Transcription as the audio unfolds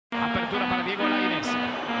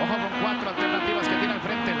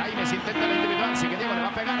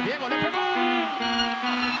pegar Diego, le pegó.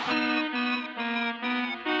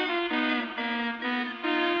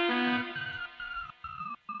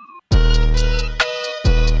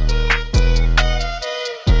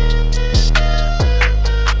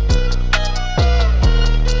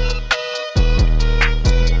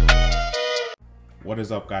 What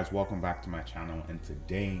is up, guys? Welcome back to my channel, and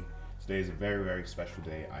today is a very special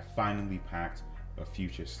day. I finally packed a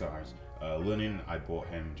future stars. Lainez, I bought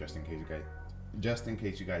him just in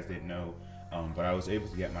case you guys didn't know, but I was able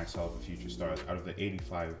to get myself a future stars out of the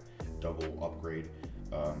 85 double upgrade.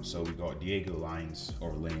 So we got Diego Lainez,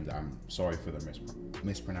 or Lainez. I'm sorry for the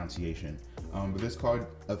mispronunciation. But this card,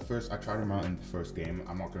 at first I tried him out in the first game.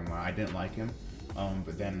 I'm not gonna lie, I didn't like him.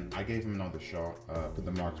 But then I gave him another shot, put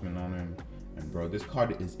the marksman on him, and bro, this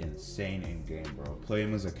card is insane in game, bro. Play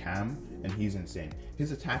him as a cam, and he's insane.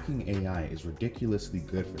 His attacking AI is ridiculously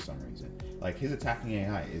good for some reason. Like, his attacking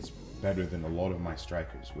AI is better than a lot of my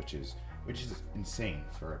strikers, which is insane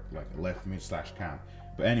for like a left mid slash cam.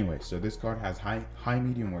 But anyway, so this card has high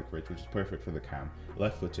medium work rate, which is perfect for the cam.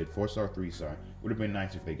 Left footed, 4-star, 3-star. Would have been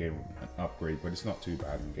nice if they gave him an upgrade, but it's not too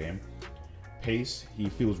bad in game. Pace, he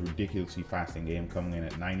feels ridiculously fast in game, coming in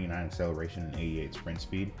at 99 acceleration and 88 sprint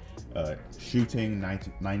speed. Shooting,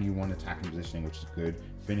 91 attacking positioning, which is good.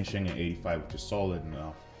 Finishing at 85, which is solid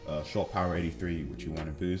enough. Shot power 83, which you want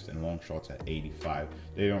to boost, and long shots at 85.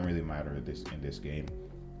 They don't really matter in this game.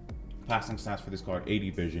 Passing stats for this card: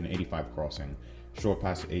 80 vision, 85 crossing, short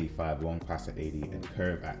pass at 85, long pass at 80, and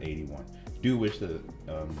curve at 81. Do wish that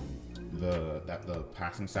the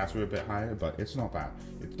passing stats were a bit higher, but it's not bad.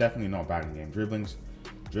 It's definitely not bad in game.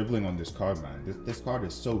 Dribbling on this card, man. This card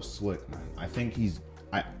is so slick, man.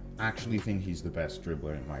 I actually think he's the best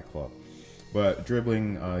dribbler in my club. But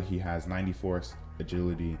dribbling, he has 94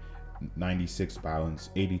 agility, 96 balance,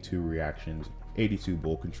 82 reactions, 82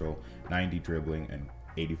 ball control, 90 dribbling, and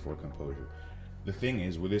 84 composure. The thing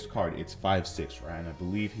is, with this card, it's 5'6", right? And I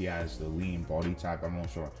believe he has the lean body type, I'm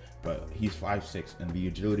not sure. But he's 5'6", and the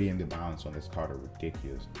agility and the balance on this card are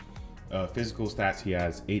ridiculous. Physical stats, he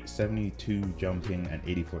has 872 jumping and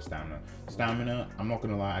 84 stamina. Stamina, I'm not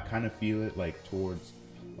gonna lie, I kind of feel it like towards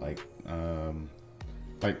the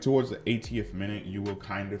 80th minute, you will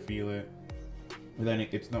kind of feel it. But then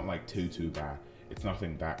it's not like too bad. It's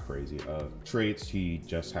nothing that crazy. Traits, he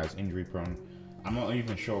just has injury prone. I'm not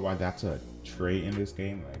even sure why that's a trait in this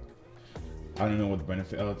game. Like, I don't know what the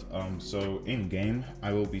benefit of. So in game,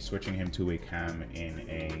 I will be switching him to a cam in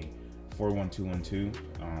a 4-1-2-1-2.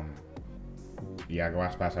 Iago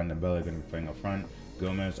Aspas and Dembele going to be playing up front.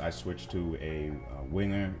 Gomez, I switched to a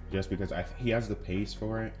winger just because he has the pace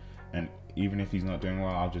for it. And even if he's not doing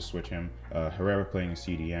well, I'll just switch him. Herrera playing a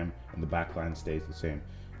CDM, and the backline stays the same.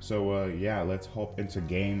 So yeah, let's hop into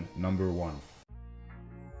game number 1.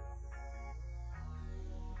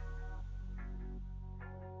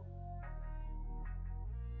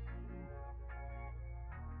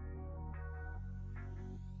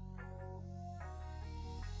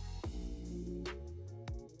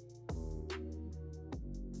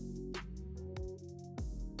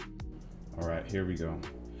 All right, here we go.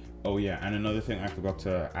 Oh yeah, and another thing I forgot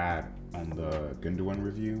to add on the Gundogan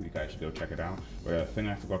review, you guys should go check it out. But the thing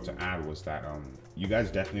I forgot to add was that you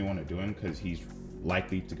guys definitely want to do him because he's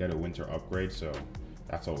likely to get a winter upgrade, so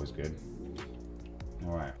that's always good.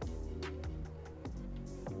 All right.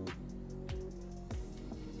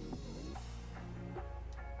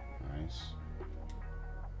 Nice.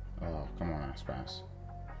 Oh, come on, Aspas.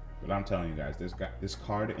 But I'm telling you guys, this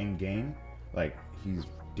card in game, like, he's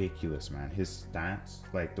ridiculous, man. His stats,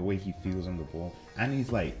 like the way he feels on the ball, and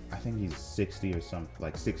he's like, I think he's 60 or something,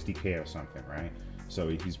 like 60k or something, right? So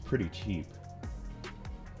he's pretty cheap.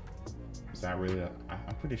 Is that really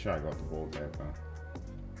I'm pretty sure I got the ball there, but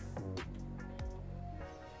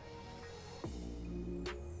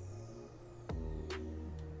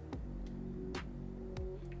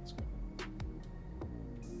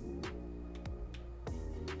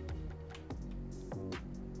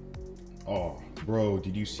oh, bro,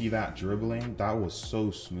 did you see that dribbling? That was so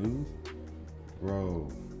smooth. Bro,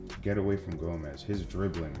 get away from Gomez. His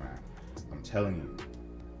dribbling, man. I'm telling you.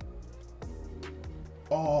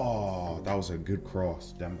 Oh, that was a good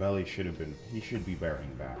cross. Dembele should be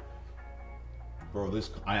burying that. Bro,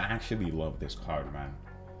 I actually love this card, man.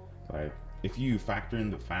 Like, if you factor in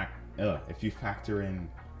the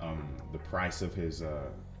price of his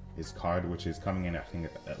card, which is coming in, I think,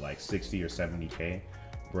 at like 60 or 70k,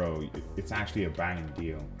 bro, it's actually a banging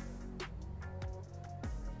deal.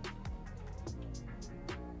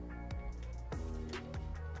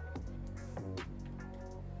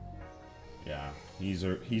 Yeah, he's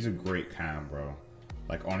a great cam, bro.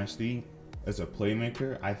 Like, honestly, as a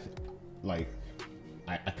playmaker, I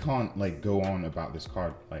can't like go on about this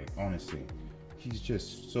card. Like honestly, he's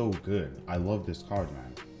just so good. I love this card,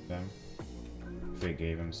 man. Them. If they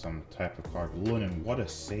gave him some type of card, Lainez, what a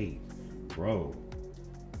save, bro.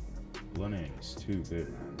 Lainez is too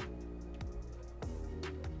good, man.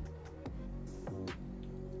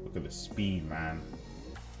 Look at the speed, man.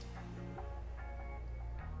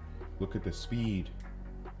 Look at the speed.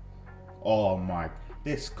 Oh my,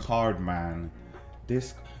 this card, man.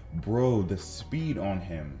 This, bro, the speed on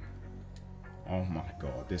him. Oh my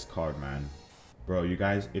god, this card, man. Bro, you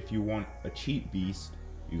guys, if you want a cheap beast,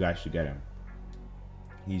 you guys should get him.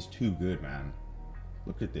 He's too good, man.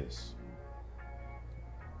 Look at this.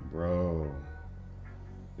 Bro.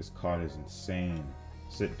 This card is insane.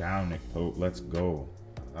 Sit down, Nick Pope. Let's go.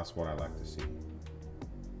 That's what I like to see.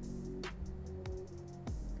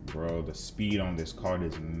 Bro, the speed on this card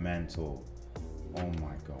is mental. Oh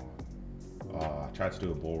my god. Oh, I tried to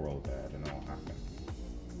do a bull roll there. I don't know what happened.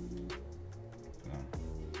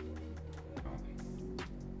 Come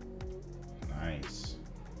on. Nice.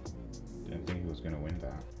 Didn't think he was going to win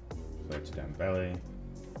that. Flare to Dembele.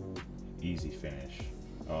 Easy finish.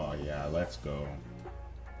 Oh yeah, let's go.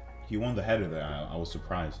 He won the header there. I was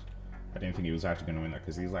surprised. I didn't think he was actually going to win that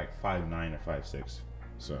because he's like 5'9" or 5'6".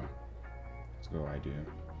 So, let's go, I do.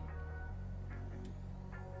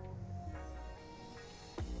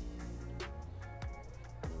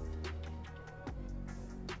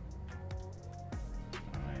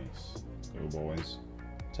 Nice. Go, boys.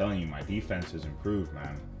 I'm telling you, my defense has improved,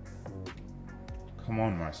 man. Come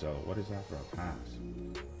on, Marcelo. What is that for a pass?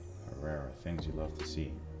 Herrera, things you love to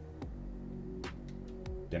see.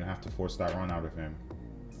 Didn't have to force that run out of him.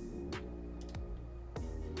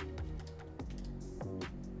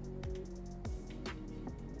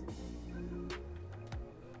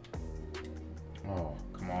 Oh,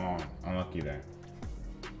 come on. Unlucky there.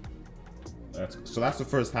 So that's the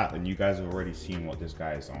first hat, and you guys have already seen what this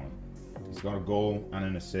guy is on. He's got a goal and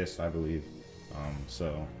an assist, I believe.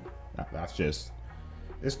 So that's just...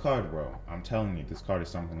 This card, bro, I'm telling you, this card is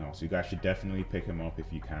something else. You guys should definitely pick him up if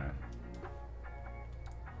you can.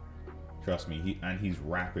 Trust me, he's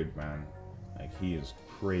rapid, man. Like, he is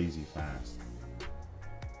crazy fast.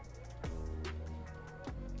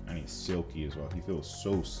 And he's silky as well. He feels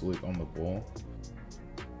so slick on the ball.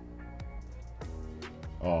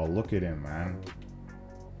 Oh, look at him, man.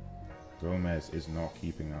 Gomez is not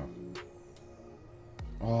keeping up.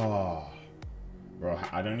 Oh. Bro,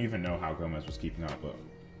 I don't even know how Gomez was keeping up, but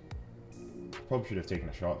probably should have taken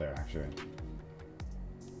a shot there, actually.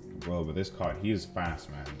 Bro, but this card, he is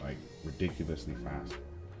fast, man. Like, ridiculously fast.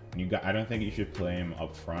 And I don't think you should play him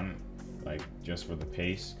up front, like, just for the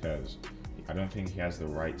pace, because I don't think he has the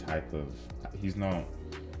right type of... He's not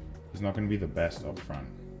going to be the best up front.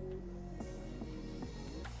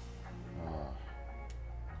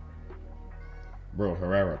 Bro,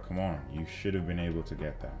 Herrera, come on. You should have been able to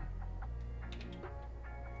get that.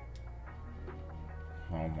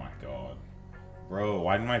 Oh my god. Bro,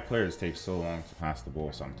 why do my players take so long to pass the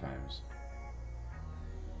ball sometimes?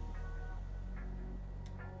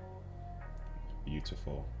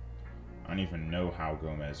 Beautiful. I don't even know how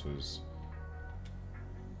Gomez was...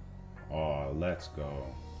 Oh, let's go.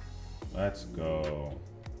 Let's go.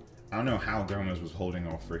 I don't know how Gomez was holding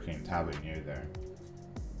off freaking Tavernier there.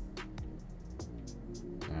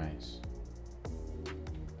 Nice.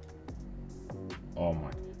 Oh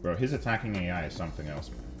my... Bro, his attacking AI is something else,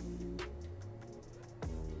 man.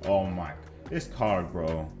 Oh my... This card,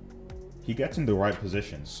 bro. He gets in the right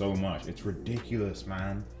position so much. It's ridiculous,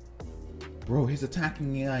 man. Bro, his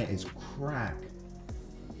attacking AI is crack.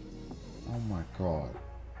 Oh my god.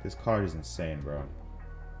 This card is insane, bro.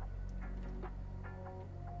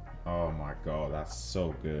 Oh my god, that's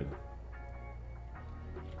so good.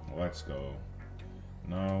 Let's go.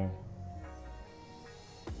 No.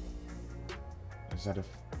 Is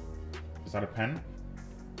that a pen?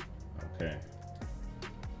 Okay.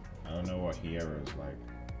 I don't know what Hierro is like.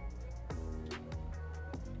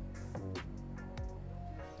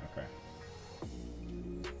 Okay.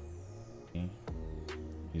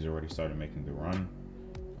 He's already started making the run.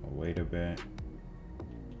 I'll wait a bit.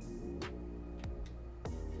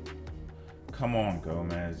 Come on,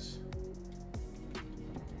 Gomez.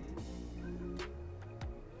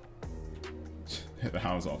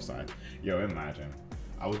 That was offside. Yo, imagine.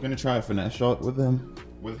 I was gonna try a finesse shot with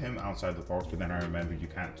him outside the box, but then I remembered you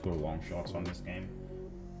can't score long shots on this game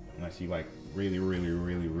unless you like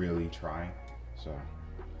really try. So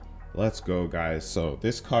let's go, guys. So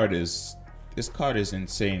this card is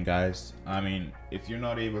insane, guys. I mean, if you're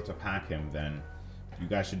not able to pack him, then You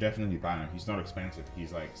guys should definitely buy him. He's not expensive.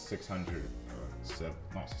 He's like 600,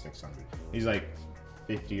 not 600. He's like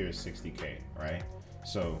 50 or 60K, right?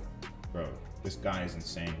 So, bro, this guy is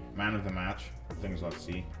insane. Man of the match, things let's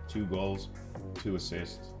see. 2 goals, 2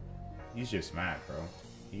 assists. He's just mad, bro.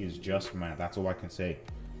 He is just mad. That's all I can say.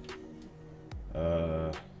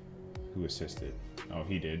 Who assisted? Oh,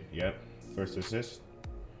 he did. Yep. First assist.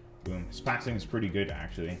 Boom. His passing is pretty good,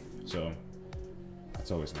 actually. So,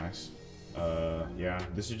 that's always nice. Yeah,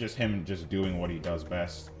 this is just him just doing what he does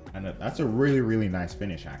best. And that's a really, really nice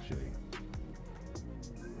finish, actually.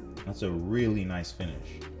 That's a really nice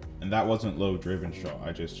finish. And that wasn't low driven shot.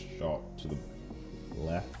 I just shot to the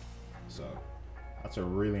left. So, that's a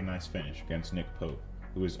really nice finish against Nick Pope,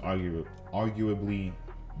 who is arguably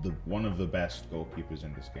one of the best goalkeepers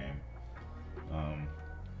in this game.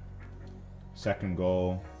 Second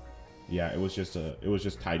goal, yeah, it was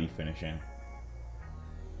just tidy finishing.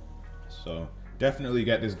 So definitely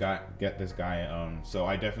get this guy. So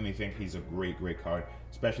I definitely think he's a great card,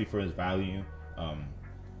 especially for his value.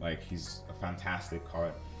 Like, he's a fantastic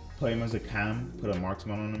card. Play him as a cam, put a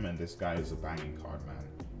marksman on him, and this guy is a banging card, man.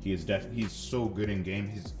 He's so good in game.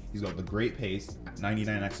 He's got the great pace.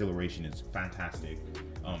 99 acceleration is fantastic.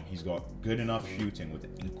 He's got good enough shooting with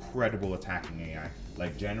incredible attacking AI.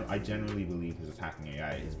 Like, I generally believe his attacking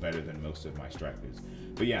AI is better than most of my strikers.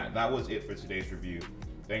 But yeah, that was it for today's review.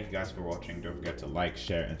 Thank you guys for watching. Don't forget to like,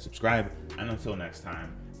 share, and subscribe. And until next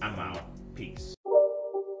time, I'm out. Peace.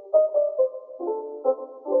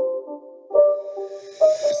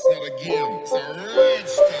 It's not a game, it's a